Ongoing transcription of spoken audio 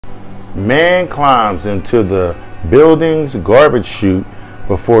Man climbs into the building's garbage chute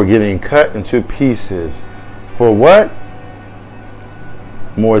before getting cut into pieces. For what?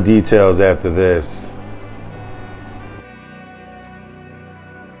 More details after this.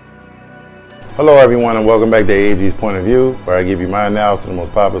 Hello everyone, and welcome back to AG's Point of View, where I give you my analysis of the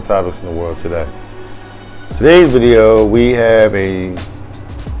most popular topics in the world today. Today's video, we have a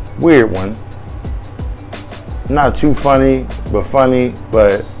weird one. Not too funny, but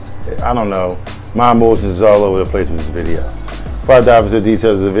I don't know. My emotions is all over the place with this video. Before I dive into the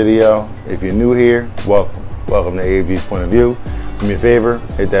details of the video, if you're new here, welcome. Welcome to AG's Point of View. Do me a favor,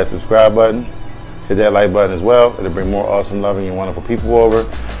 hit that subscribe button, hit that like button as well. It'll bring more awesome, loving, and wonderful people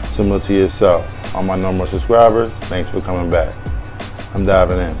over, similar to yourself. All my normal subscribers, thanks for coming back. I'm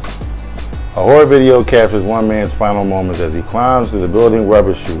diving in. A horror video captures one man's final moments as he climbs through the building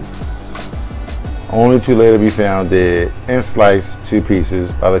rubber chute, only to later be found dead and sliced to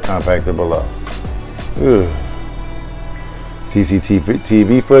pieces by the compactor below. Ugh.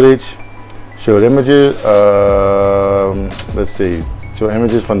 CCTV footage showed images. Showed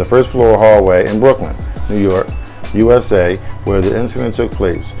images from the first floor hallway in Brooklyn, New York, USA, where the incident took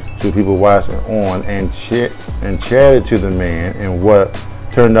place. Two people watched on and chatted to the man in what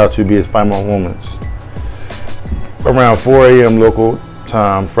turned out to be his final moments. Around 4 a.m. local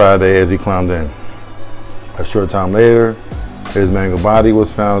time Friday, as he climbed in. A short time later, his mangled body was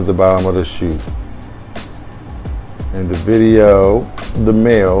found at the bottom of the chute. In the video, the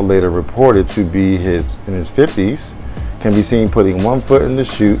male, later reported to be in his 50s, can be seen putting one foot in the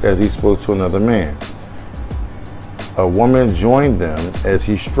chute as he spoke to another man. A woman joined them as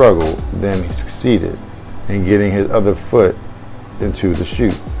he struggled, then he succeeded in getting his other foot into the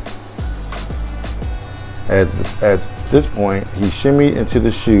chute. At this point, he shimmied into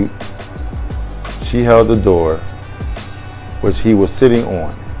the chute. She held the door, which he was sitting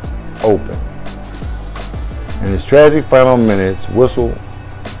on, open. In his tragic final minutes, whistled,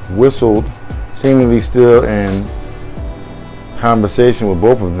 seemingly still in conversation with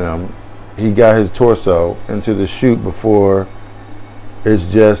both of them, he got his torso into the chute before it's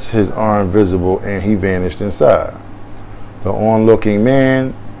just his arm visible, and he vanished inside. The onlooking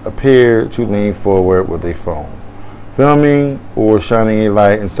man appeared to lean forward with a phone, filming or shining a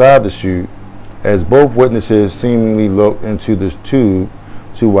light inside the chute, as both witnesses seemingly looked into the tube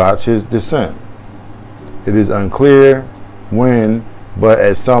to watch his descent. It is unclear when, but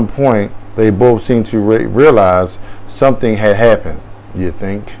at some point, they both seemed to realize something had happened, you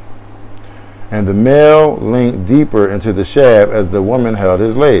think? And the male leaned deeper into the shaft as the woman held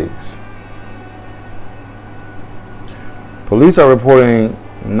his legs. Police are reporting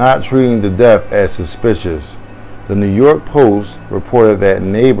not treating the death as suspicious. The New York Post reported that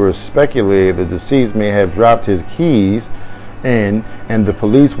neighbors speculated the deceased may have dropped his keys in, and the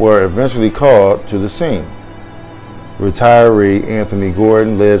police were eventually called to the scene. Retiree Anthony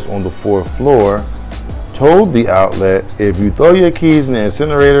Gordon lives on the 4th floor, told the outlet, "If you throw your keys in the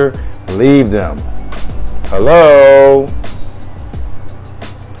incinerator, leave them." Hello?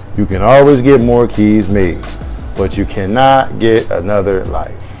 You can always get more keys made, but you cannot get another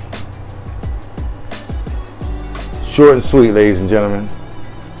life. Short and sweet, ladies and gentlemen.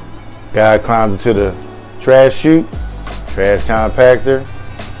 Guy climbs into the trash chute, trash compactor,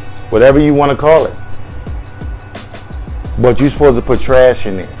 whatever you want to call it. But you're supposed to put trash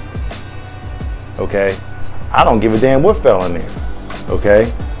in there. Okay? I don't give a damn what fell in there.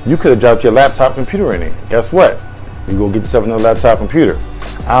 Okay? You could have dropped your laptop computer in there. Guess what? You go get yourself another laptop computer.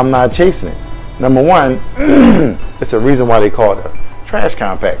 I'm not chasing it. Number one, it's a reason why they call it a trash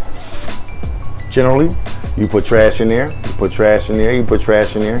compactor. Generally, you put trash in there, you put trash in there, you put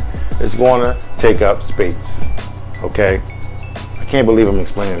trash in there. It's going to take up space. Okay? I can't believe I'm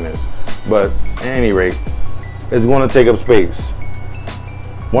explaining this. But at any rate, it's going to take up space.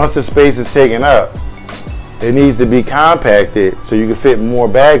 Once the space is taken up, it needs to be compacted so you can fit more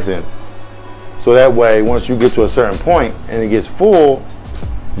bags in. So that way, once you get to a certain point and it gets full,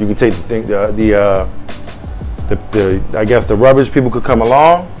 you can take the rubbish people could come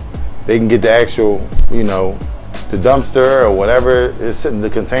along. They can get the actual, the dumpster or whatever is sitting,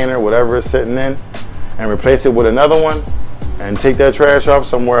 the container, whatever is sitting in, and replace it with another one and take that trash off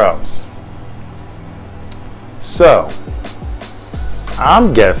somewhere else. So,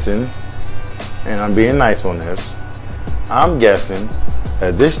 I'm guessing, and I'm being nice on this, I'm guessing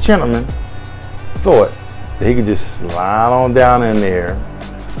that this gentleman thought that he could just slide on down in there.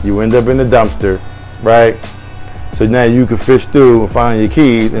 You end up in the dumpster, right? So now you can fish through and find your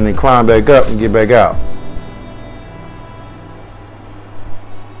keys and then climb back up and get back out.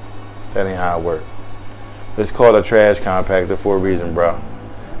 That ain't how it works. It's called a trash compactor for a reason, bro.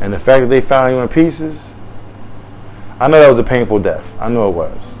 And the fact that they found you in pieces, I know that was a painful death. I know it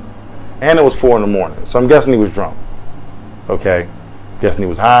was. And it was 4 in the morning. So I'm guessing he was drunk. Okay? Guessing he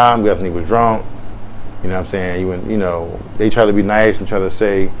was high. I'm guessing he was drunk. You know what I'm saying? You know, they try to be nice and try to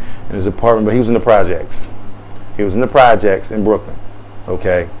say in his apartment, but he was in the projects. He was in the projects in Brooklyn.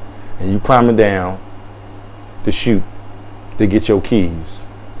 Okay? And you climbing down the chute to get your keys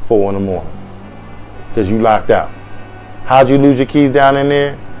 4 in the morning. Because you locked out. How'd you lose your keys down in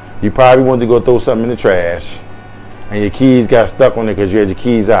there? You probably wanted to go throw something in the trash. And your keys got stuck on it because you had your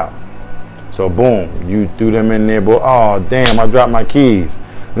keys out. So boom, you threw them in there, but oh damn, I dropped my keys.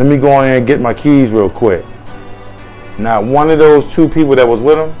 Let me go in there and get my keys real quick. Now one of those 2 people that was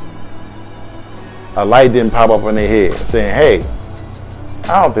with him, a light didn't pop up on their head saying, hey,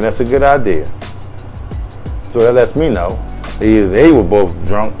 I don't think that's a good idea. So that lets me know either they were both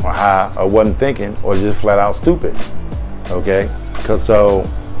drunk or high or wasn't thinking or just flat out stupid. Okay? Cause so,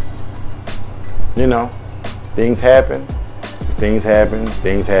 you know, things happen.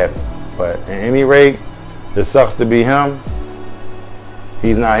 But at any rate, it sucks to be him.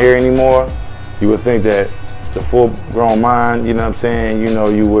 He's not here anymore. You would think that the full-grown mind, you know what I'm saying, you know,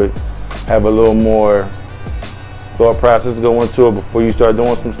 you would have a little more thought process go into it before you start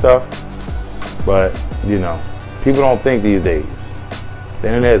doing some stuff. But, you know, people don't think these days. The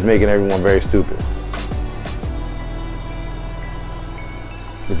internet is making everyone very stupid.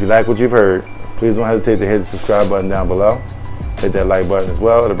 If you like what you've heard, please don't hesitate to hit the subscribe button down below. Hit that like button as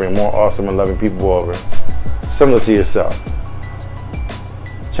well. It'll bring more awesome and loving people over, similar to yourself.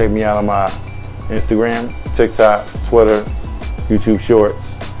 Check me out on my Instagram, TikTok, Twitter, YouTube Shorts.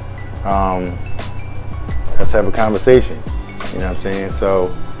 Let's have a conversation. You know what I'm saying?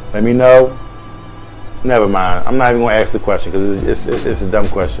 So let me know. Never mind. I'm not even going to ask the question because it's a dumb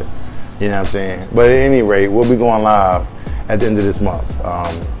question. You know what I'm saying? But at any rate, we'll be going live at the end of this month.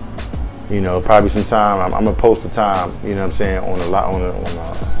 You know, probably sometime. I'm gonna post the time. You know what I'm saying, on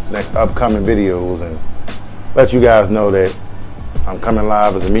the next upcoming videos, and let you guys know that I'm coming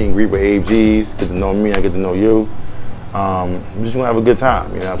live as a meet and greet with Abe G's. Get to know me, I get to know you. I'm just gonna have a good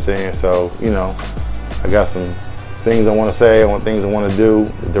time. You know what I'm saying? So, you know, I got some things I want to say. I want things I want to do.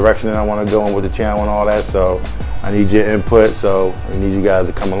 The direction that I want to go in with the channel and all that. So I need your input. So I need you guys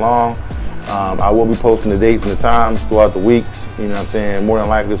to come along. I will be posting the dates and the times throughout the weeks. You know what I'm saying? More than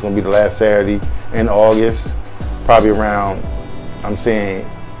likely it's going to be the last Saturday in August. Probably around, I'm saying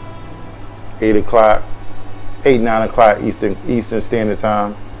 8 o'clock, 9 o'clock Eastern Standard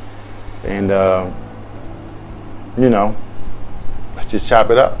Time. And, you know, let's just chop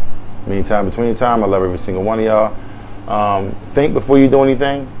it up. Meantime, between time, I love every single one of y'all. Think before you do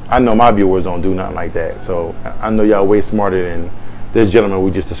anything. I know my viewers don't do nothing like that. So I know y'all way smarter than this gentleman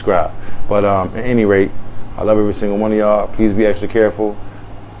we just described. But at any rate, I love every single one of y'all. Please be extra careful.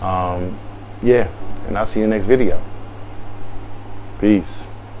 Yeah, and I'll see you in the next video. Peace.